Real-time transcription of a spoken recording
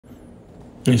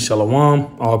And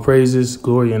Shalom, all praises,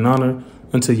 glory, and honor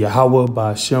unto Yahweh,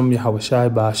 Ba'ashem, Yahweh Shai,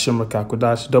 Ba'ashem,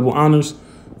 Rakakwadash. Double honors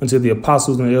unto the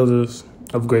apostles and elders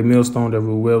of Great Millstone that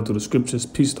rule well through the scriptures.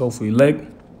 Peace to hopeful elect.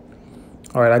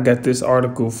 All right, I got this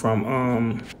article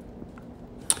from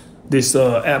this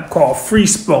app called Free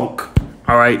Spoke.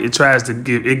 All right,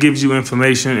 it gives you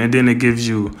information, and then it gives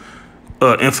you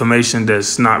information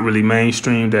that's not really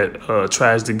mainstream, that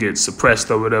tries to get suppressed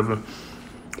or whatever.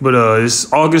 But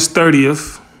it's August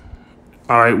 30th,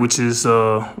 all right, which was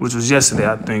yesterday,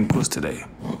 I think. What's today?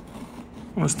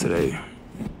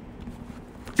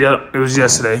 Yeah, it was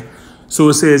yesterday. So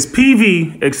it says,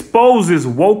 PV exposes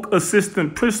woke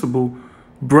assistant principal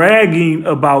bragging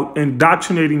about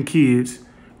indoctrinating kids,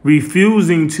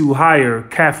 refusing to hire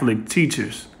Catholic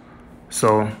teachers.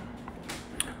 So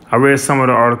I read some of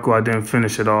the article. I didn't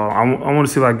finish it all. I want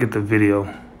to see if I can get the video.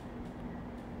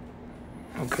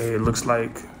 Okay, it looks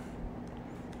like,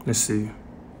 let's see.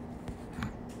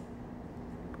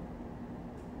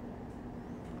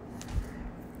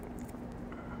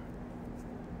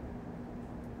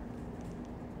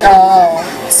 Oh,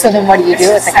 so then what do you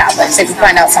do with the Catholics if you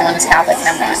find out someone is Catholic?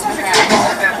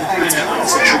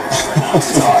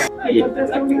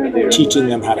 You're teaching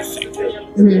them how to think.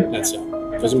 That's it.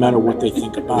 Doesn't matter what they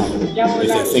think about it. If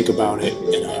they think about it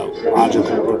in a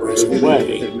logical, progressive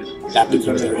way, that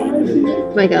becomes their habit.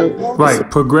 Right,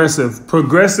 progressive.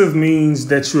 Progressive means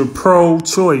that you're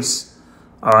pro-choice.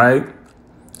 All right.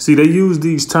 See, they use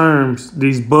these terms,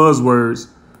 these buzzwords,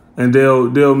 and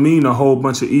they'll mean a whole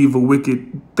bunch of evil,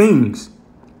 wicked things.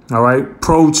 All right,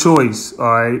 pro-choice. All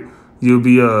right, you'll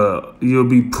be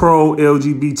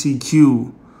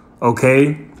pro-LGBTQ.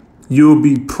 Okay, you'll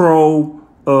be pro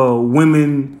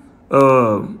women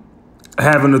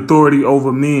having authority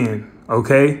over men.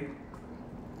 Okay,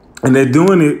 and they're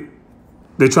doing it.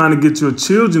 They're trying to get your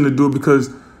children to do it because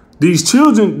the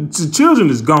children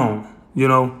is gone. You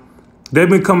know. They've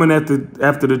been coming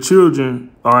after the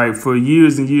children, all right, for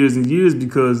years and years and years,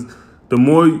 because the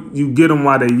more you get them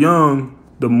while they're young,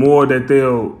 the more that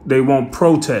they won't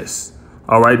protest,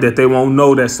 all right, that they won't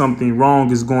know that something wrong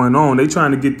is going on. They're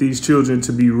trying to get these children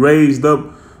to be raised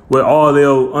up where all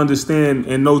they'll understand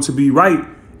and know to be right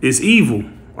is evil,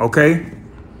 okay?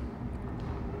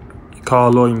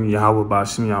 Call Lord Yahweh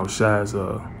Ba'ashem Yahweh Shai is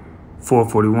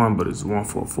 441, but it's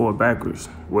 144 backwards.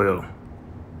 Well,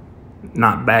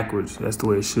 not backwards. That's the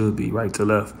way it should be, right to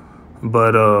left.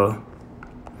 But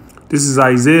this is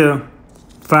Isaiah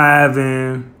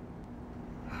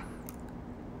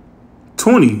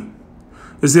 5:20.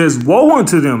 It says, woe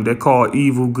unto them that call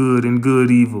evil good and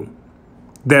good evil,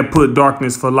 that put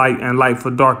darkness for light and light for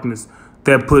darkness,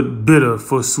 that put bitter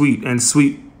for sweet and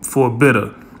sweet for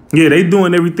bitter. Yeah, they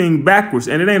doing everything backwards.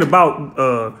 And it ain't about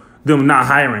them not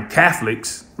hiring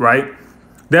Catholics, right?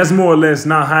 That's more or less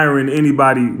not hiring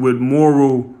anybody with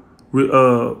moral,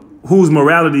 whose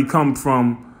morality come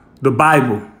from the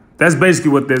Bible. That's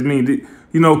basically what that means.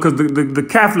 You know, because the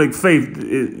Catholic faith,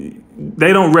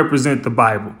 they don't represent the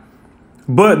Bible.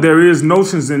 But there is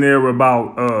notions in there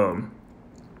about,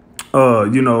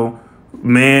 you know,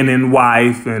 man and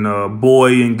wife and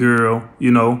boy and girl,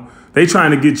 you know. They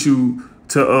trying to get you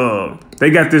to, they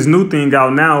got this new thing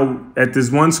out now at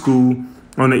this one school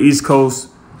on the East Coast,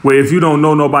 where if you don't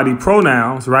know nobody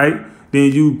pronouns, right,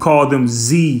 then you call them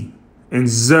Z and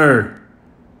Zer.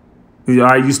 All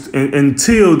right,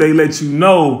 until they let you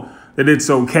know that it's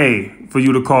okay for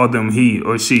you to call them he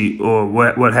or she or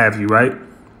what have you, right?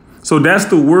 So that's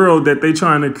the world that they're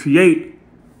trying to create,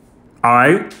 all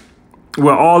right,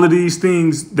 where all of these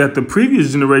things that the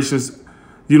previous generations,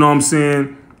 you know what I'm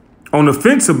saying, on the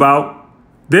fence about,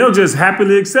 they'll just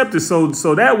happily accept it.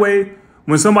 So that way,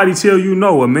 when somebody tell you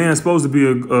no, a man's supposed to be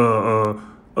with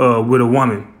a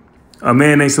woman, a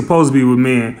man ain't supposed to be with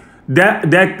men,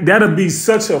 that'll be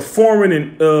such a foreign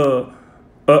and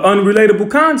unrelatable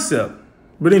concept.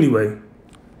 But anyway,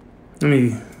 let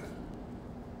me.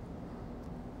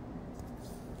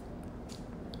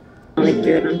 Like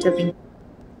do it onto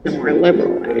the more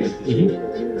liberal way.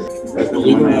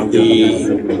 Believe me,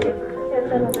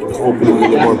 the whole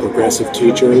more progressive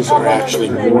teachers are actually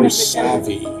more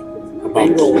savvy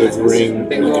about delivering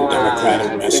like a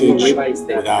democratic message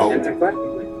without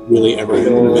really ever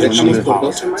mentioning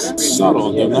politics. It's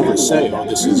subtle. They'll never say, oh,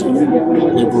 this is a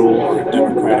liberal or a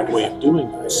democratic way of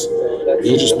doing this.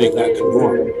 They'll just make that the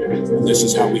norm. And this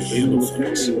is how we handle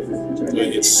things.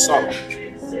 It's subtle.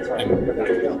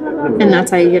 And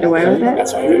that's how you get away with it?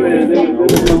 That's how you get away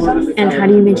with it. And how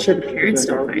do you make sure the parents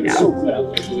don't find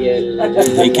out?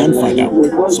 They can find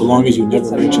out, so long as you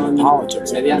never mention the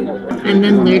politics. And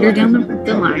then later down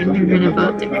the line, they're going to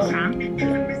vote Democrat.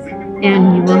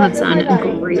 And you will have done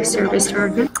a great service to our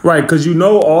country. Right, because you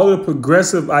know all the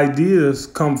progressive ideas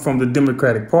come from the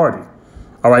Democratic Party.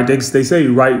 All right, they say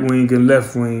right wing and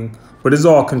left wing, but it's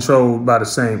all controlled by the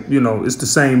same, it's the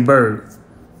same bird.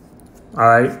 All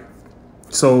right,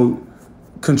 so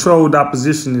controlled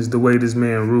opposition is the way this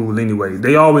man ruled anyway.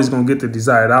 They always gonna get the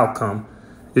desired outcome.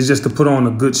 It's just to put on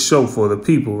a good show for the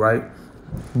people, right?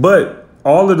 But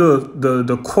all of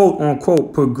the quote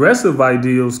unquote progressive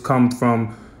ideals come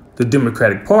from the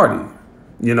Democratic Party,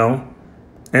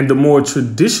 and the more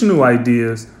traditional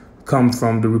ideas come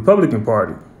from the Republican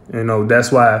Party.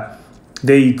 That's why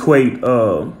they equate,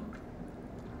 the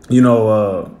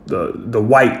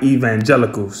white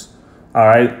evangelicals, all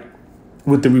right,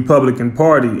 with the Republican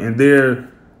Party, and they're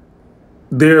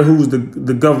who's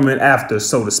the government after,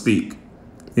 so to speak.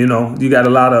 You got a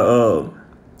lot of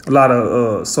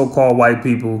so-called white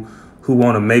people who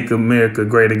want to make America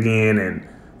great again, and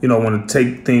want to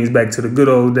take things back to the good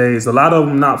old days. A lot of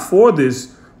them not for this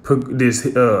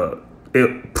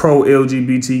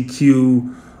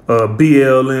pro-LGBTQ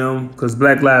BLM, because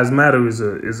Black Lives Matter is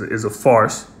a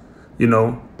farce,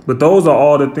 But those are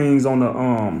all the things on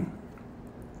the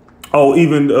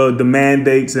even the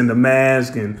mandates and the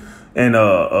mask and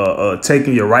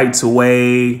taking your rights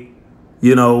away.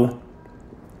 You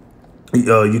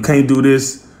can't do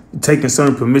this, taking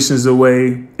certain permissions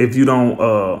away if you don't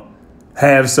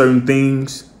have certain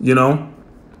things,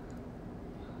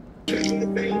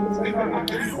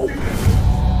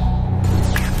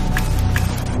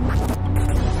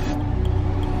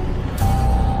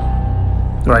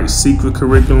 Right, secret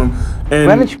curriculum,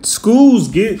 and schools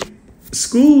get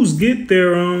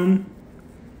their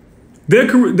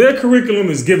curriculum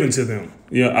is given to them.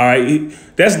 Yeah, all right.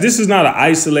 This is not an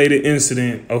isolated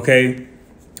incident, okay?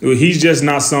 He's just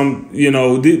not some,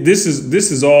 this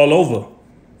is all over,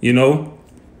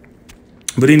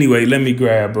 But anyway, let me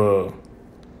grab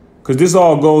because this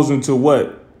all goes into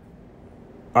what?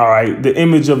 All right, the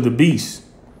image of the beast.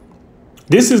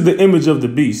 This is the image of the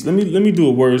beast. Let me do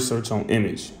a word search on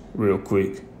image real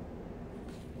quick.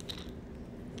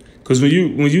 Because when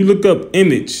you look up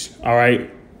image, all right,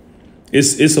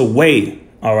 it's a way,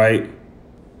 all right.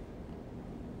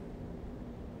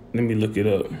 Let me look it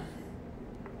up.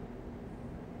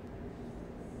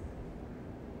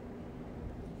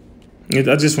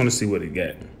 I just want to see what it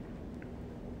got.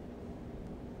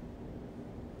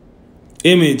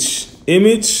 Image.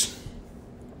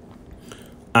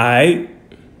 All right.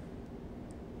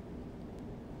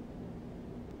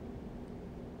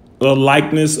 A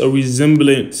likeness, a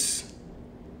resemblance,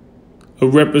 a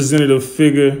representative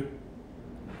figure.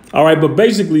 All right, but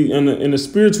basically in the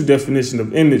spiritual definition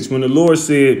of image, when the Lord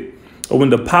said, or when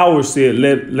the power said,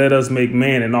 let us make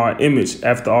man in our image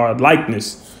after our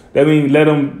likeness, that means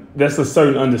that's a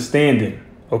certain understanding,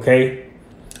 okay?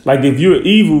 Like if you're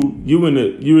evil, you're in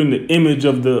the image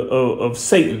of of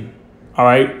Satan, all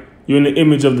right? You're in the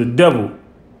image of the devil,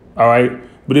 all right?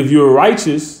 But if you're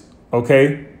righteous,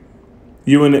 okay,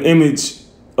 you're in the image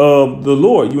of the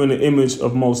Lord. You're in the image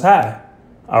of Most High,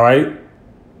 all right?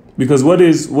 Because what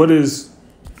is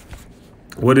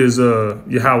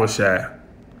Yahushua?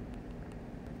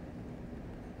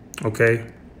 Okay,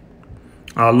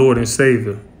 our Lord and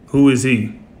Savior. Who is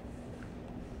he?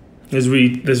 Let's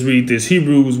read this.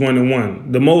 Hebrews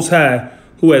 1:1. The Most High,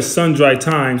 who at sundry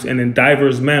times and in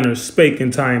divers manners spake in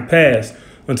time past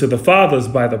unto the fathers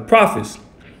by the prophets,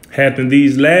 hath in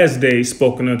these last days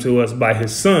spoken unto us by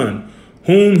his Son,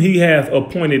 whom he hath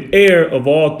appointed heir of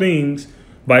all things,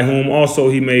 by whom also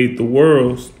he made the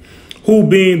worlds, who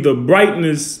being the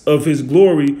brightness of his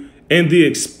glory and the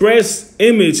express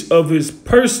image of his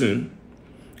person,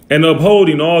 and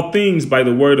upholding all things by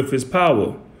the word of his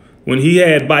power, when he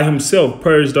had by himself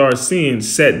purged our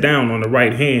sins, sat down on the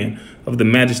right hand of the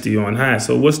majesty on high.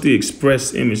 So what's the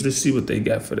express image? Let's see what they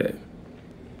got for that.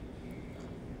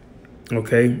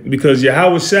 Okay, because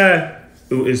Yahushua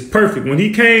is perfect. When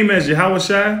he came as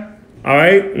Yahushua, all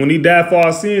right, when he died for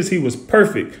our sins, he was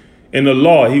perfect in the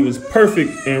law. He was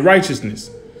perfect in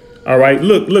righteousness. All right,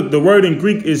 look, the word in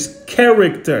Greek is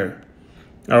character.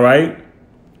 All right,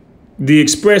 the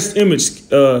expressed image.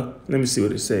 Let me see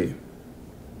what it say.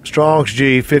 Strong's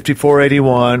G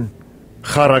 5481.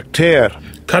 Charakter.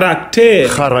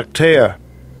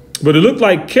 But it looked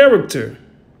like character.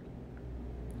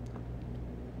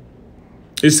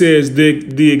 It says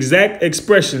the exact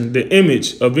expression, the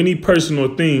image of any person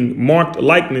or thing, marked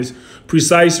likeness,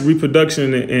 precise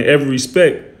reproduction in every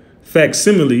respect,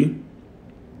 facsimile,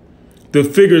 the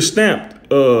figure stamped,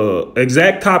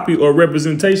 exact copy or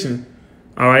representation.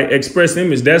 All right, express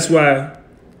image. That's why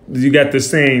you got the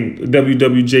saying,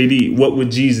 WWJD, what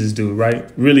would Jesus do, right?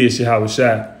 Really, it's Yahweh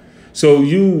Shai. So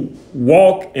you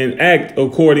walk and act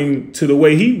according to the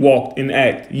way he walked and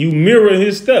act. You mirror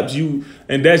his steps.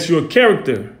 And that's your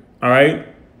character. All right.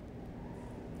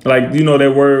 Like, you know,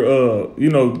 that word, you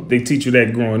know, they teach you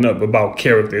that growing up about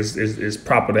character. It's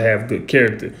proper to have good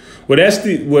character. Well,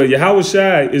 Yahweh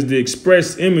Shai is the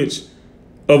express image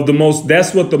of the most.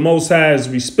 That's what the Most High is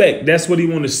respect. That's what he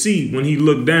want to see when he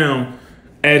looked down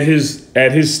at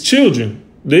his children,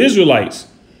 the Israelites.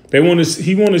 He want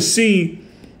to see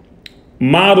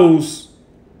models,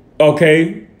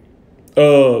 okay?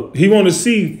 He want to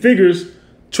see figures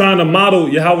trying to model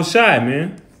Yahweh Shai,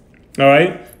 man. All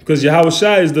right, because Yahweh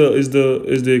Shai is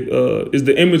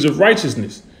the image of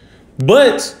righteousness,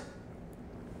 but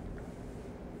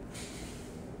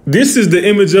this is the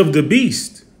image of the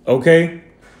beast. Okay,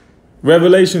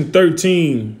 Revelation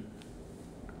 13.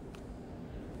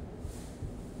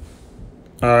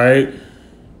 All right.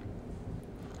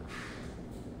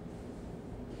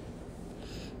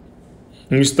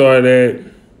 Let me start at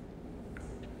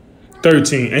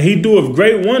 13. And he doeth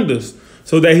great wonders,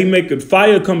 so that he maketh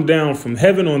fire come down from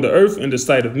heaven on the earth in the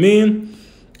sight of men,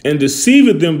 and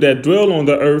deceiveth them that dwell on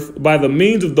the earth by the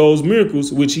means of those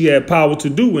miracles which he had power to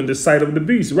do in the sight of the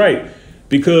beast. Right.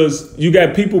 Because you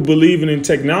got people believing in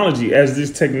technology. As this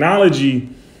technology,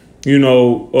 you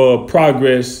know,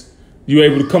 progress, you're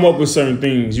able to come up with certain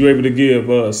things. You're able to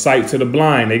give sight to the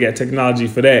blind. They got technology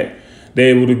for that.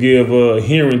 They're able to give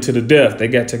hearing to the deaf. They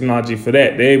got technology for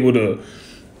that. They're able to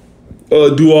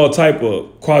do all type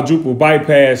of quadruple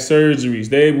bypass surgeries.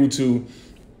 They're able to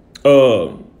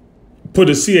put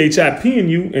a CHIP in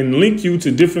you and link you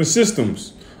to different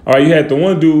systems. All right, you had the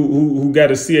one dude who got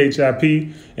a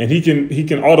CHIP, and he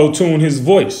can auto-tune his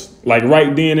voice, like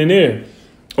right then and there.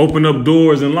 Open up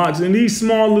doors and locks. And these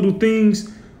small little things,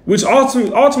 which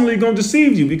ultimately going to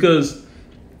deceive you, because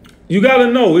you got to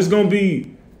know it's going to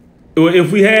be,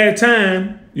 if we had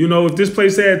time, you know, if this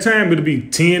place had time, it'll be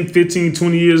 10, 15,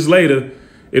 20 years later.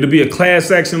 It'll be a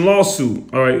class action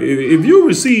lawsuit. All right. If you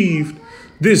received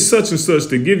this such and such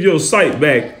to give your sight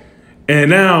back, and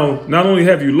now not only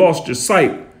have you lost your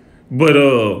sight, but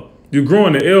you're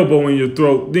growing the elbow in your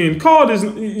throat, then call this.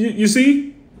 You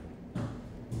see,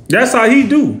 that's how he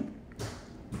do.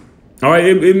 All right.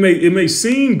 It may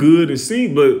seem good and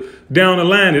seem, but down the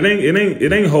line, it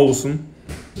ain't wholesome.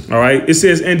 All right, it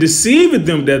says, and deceiveth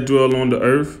them that dwell on the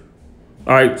earth.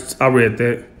 All right, I read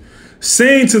that.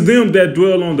 Saying to them that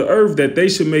dwell on the earth that they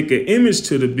should make an image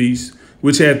to the beast,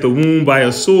 which had the wound by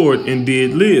a sword and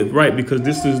did live. Right, because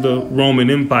this is the Roman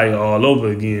Empire all over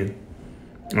again.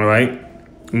 All right,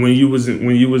 when you was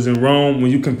in Rome,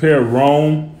 when you compare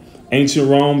Rome, ancient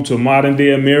Rome, to modern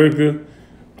day America,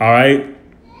 all right,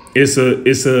 it's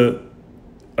an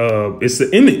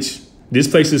image. This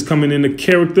place is coming in the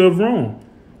character of Rome.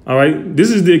 All right,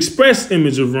 this is the express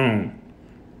image of Rome.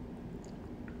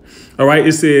 All right,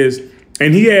 it says,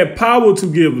 and he had power to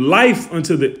give life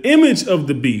unto the image of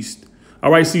the beast. All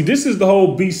right, see, this is the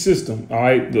whole beast system. All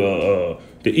right, the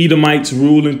Edomites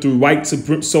ruling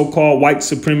through so-called white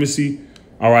supremacy.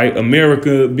 All right,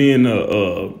 America being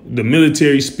the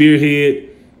military spearhead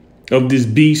of this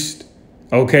beast.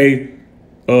 Okay,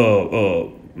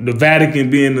 the Vatican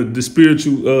being the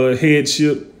spiritual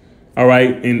headship. All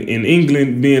right, in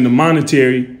England being the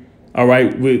monetary, all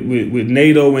right, with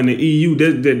NATO and the EU,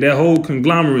 that whole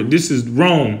conglomerate, this is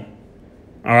Rome,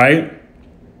 all right?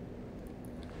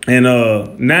 And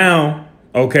now,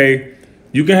 okay,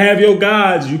 you can have your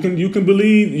gods, you can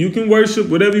believe, you can worship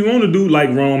whatever you want to do, like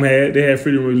Rome had. They had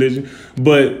freedom of religion,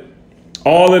 but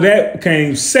all of that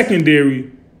came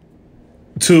secondary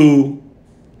to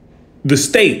the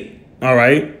state, all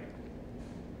right?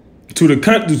 To the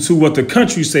country, to what the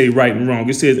country say right and wrong.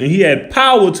 It says, and he had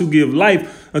power to give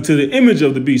life unto the image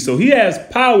of the beast. So he has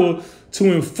power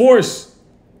to enforce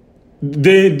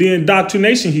the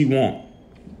indoctrination he want.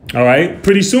 All right.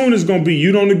 Pretty soon it's going to be,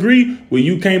 you don't agree? Well,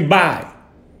 you can't buy.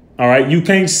 All right. You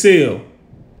can't sell.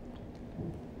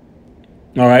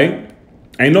 All right.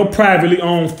 Ain't no privately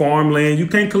owned farmland. You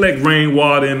can't collect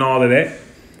rainwater and all of that.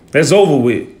 That's over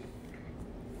with.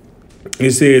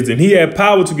 It says, and he had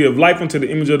power to give life unto the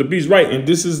image of the beast. Right. And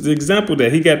this is the example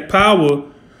that he got power.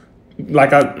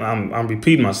 Like I'm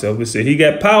repeating myself. It said he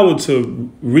got power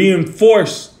to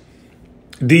reinforce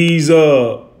these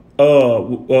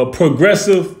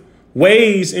progressive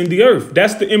ways in the earth.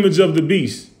 That's the image of the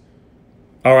beast.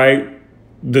 All right.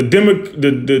 The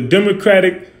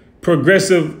democratic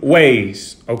progressive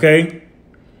ways. OK.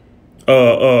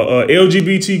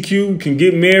 LGBTQ can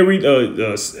get married.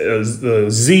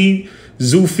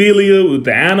 Zoophilia with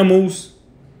the animals.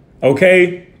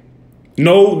 OK.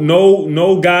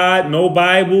 No God, no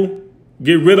Bible.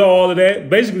 Get rid of all of that.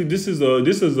 Basically, this is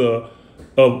a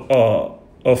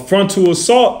frontal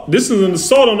assault. This is an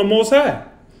assault on the Most High.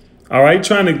 All right,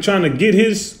 trying to get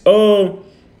his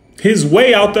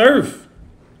way out the earth.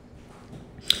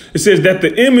 It says that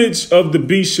the image of the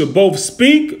beast should both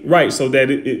speak, right, so that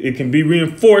it can be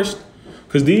reinforced,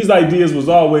 because these ideas was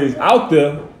always out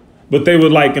there, but they were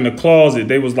like in the closet.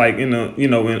 They was like in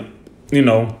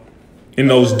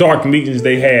those dark meetings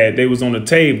they had. They was on the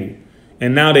table,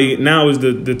 and now is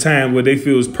the time where they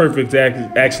feel it's perfect to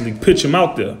actually pitch them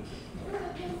out there.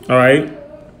 All right.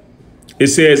 It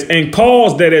says, and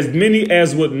cause that as many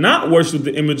as would not worship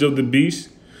the image of the beast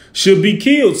should be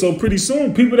killed. So pretty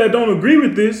soon, people that don't agree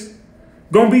with this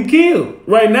gonna be killed.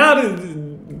 Right now,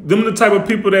 them the type of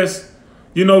people that's,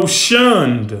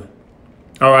 shunned.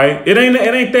 All right, it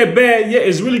ain't that bad yet.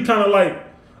 It's really kind of like,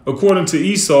 according to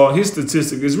Esau, his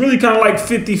statistic, it's really kind of like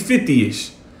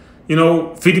 50-50-ish.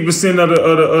 50%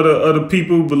 of the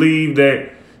people believe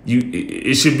that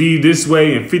it should be this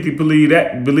way, and 50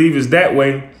 believe is that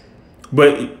way.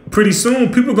 But pretty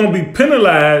soon, people gonna be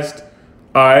penalized,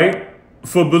 all right,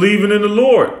 for believing in the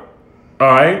Lord, all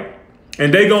right?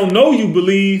 And they gonna know you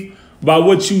believe by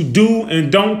what you do and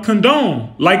don't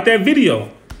condone, like that video.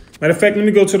 Matter of fact, let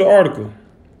me go to the article.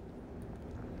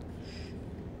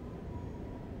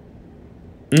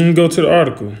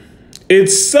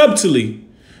 It's subtly.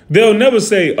 They'll never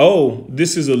say, oh,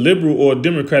 this is a liberal or a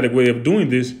democratic way of doing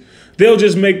this. They'll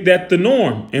just make that the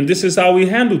norm, and this is how we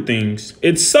handle things.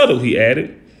 It's subtle, he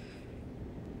added.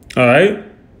 All right.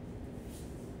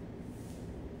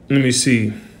 Let me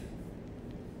see.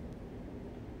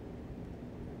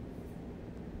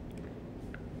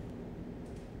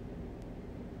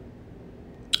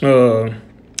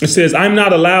 It says, I'm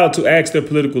not allowed to ask their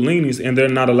political leanings, and they're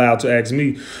not allowed to ask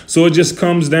me. So it just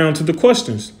comes down to the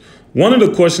questions. One of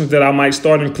the questions that I might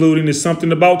start including is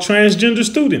something about transgender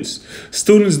students.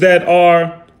 Students that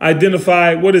are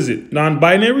identified,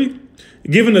 non-binary?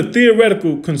 Given a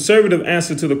theoretical conservative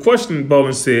answer to the question,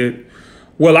 Bolin said,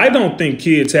 well, I don't think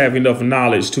kids have enough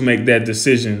knowledge to make that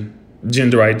decision,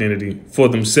 gender identity, for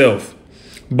themselves.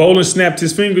 Bolin snapped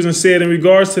his fingers and said, in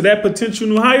regards to that potential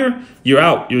new hire, you're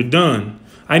out, you're done.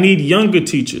 I need younger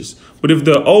teachers, but if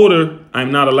they're older,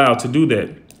 I'm not allowed to do that.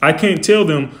 I can't tell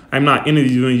them I'm not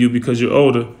interviewing you because you're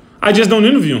older. I just don't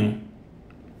interview them.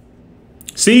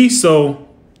 See, so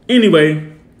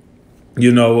anyway,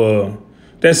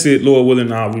 that's it. Lord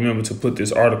willing, I'll remember to put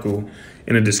this article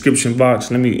in the description box.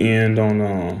 Let me end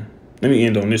on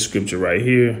this scripture right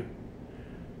here.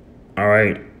 All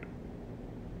right.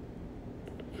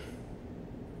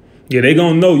 Yeah, they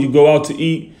gonna know you go out to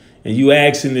eat and you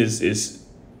asking is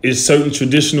certain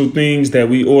traditional things that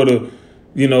we order,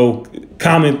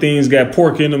 common things got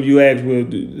pork in them. You ask, well,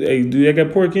 hey, do they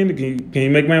got pork in it? Can you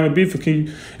make mine with beef? Or can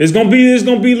you? It's gonna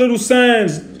be little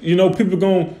signs.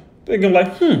 People they're gonna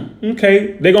like,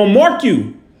 okay. They're gonna mark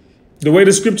you the way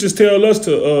the scriptures tell us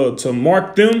to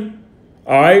mark them.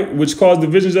 All right, which cause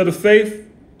divisions of the faith.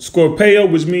 Scorpeo,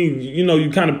 which means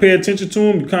you kind of pay attention to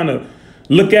them. You kind of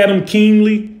look at them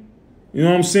keenly. You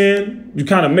know what I'm saying? You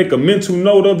kind of make a mental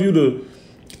note of you to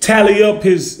tally up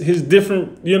his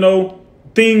different,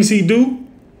 things he do.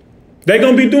 They're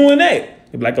going to be doing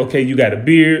that. They're like, okay, you got a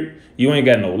beard. You ain't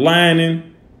got no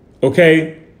lining.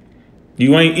 Okay.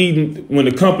 You ain't eating when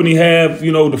the company have,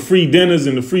 the free dinners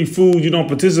and the free food. You don't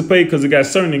participate because it got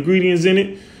certain ingredients in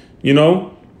it,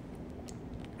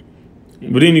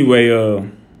 But anyway,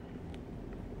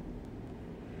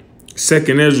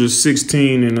 2nd Ezra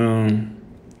 16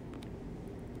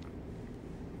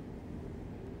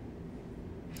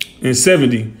 and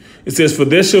 70, it says, for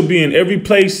there shall be in every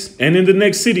place and in the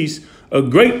next cities a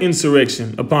great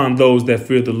insurrection upon those that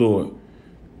fear the Lord.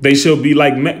 They shall be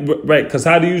like, right? Because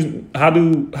how is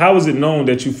it known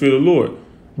that you fear the Lord?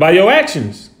 By your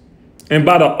actions, and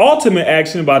by the ultimate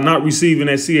action, by not receiving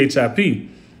that CHIP.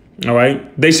 All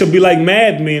right. They shall be like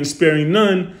madmen, sparing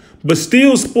none, but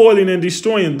still spoiling and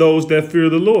destroying those that fear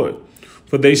the Lord.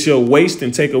 For they shall waste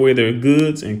and take away their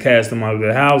goods and cast them out of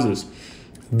their houses.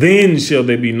 Then shall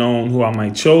they be known who are my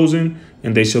chosen,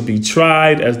 and they shall be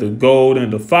tried as the gold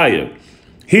and the fire.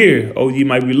 Hear, O ye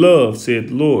my beloved, said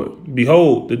the Lord.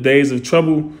 Behold, the days of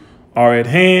trouble are at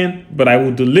hand, but I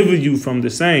will deliver you from the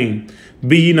same.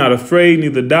 Be ye not afraid,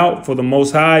 neither doubt, for the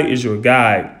Most High is your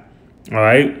guide. All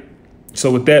right.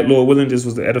 So with that, Lord willing, this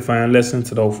was the edifying lesson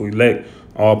to the hopeful elect.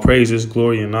 All praises,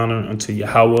 glory, and honor unto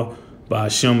Yahweh,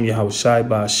 Ba'ashem, Yahweh Shai,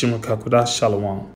 Ba'ashem, Kakodash, Shalom.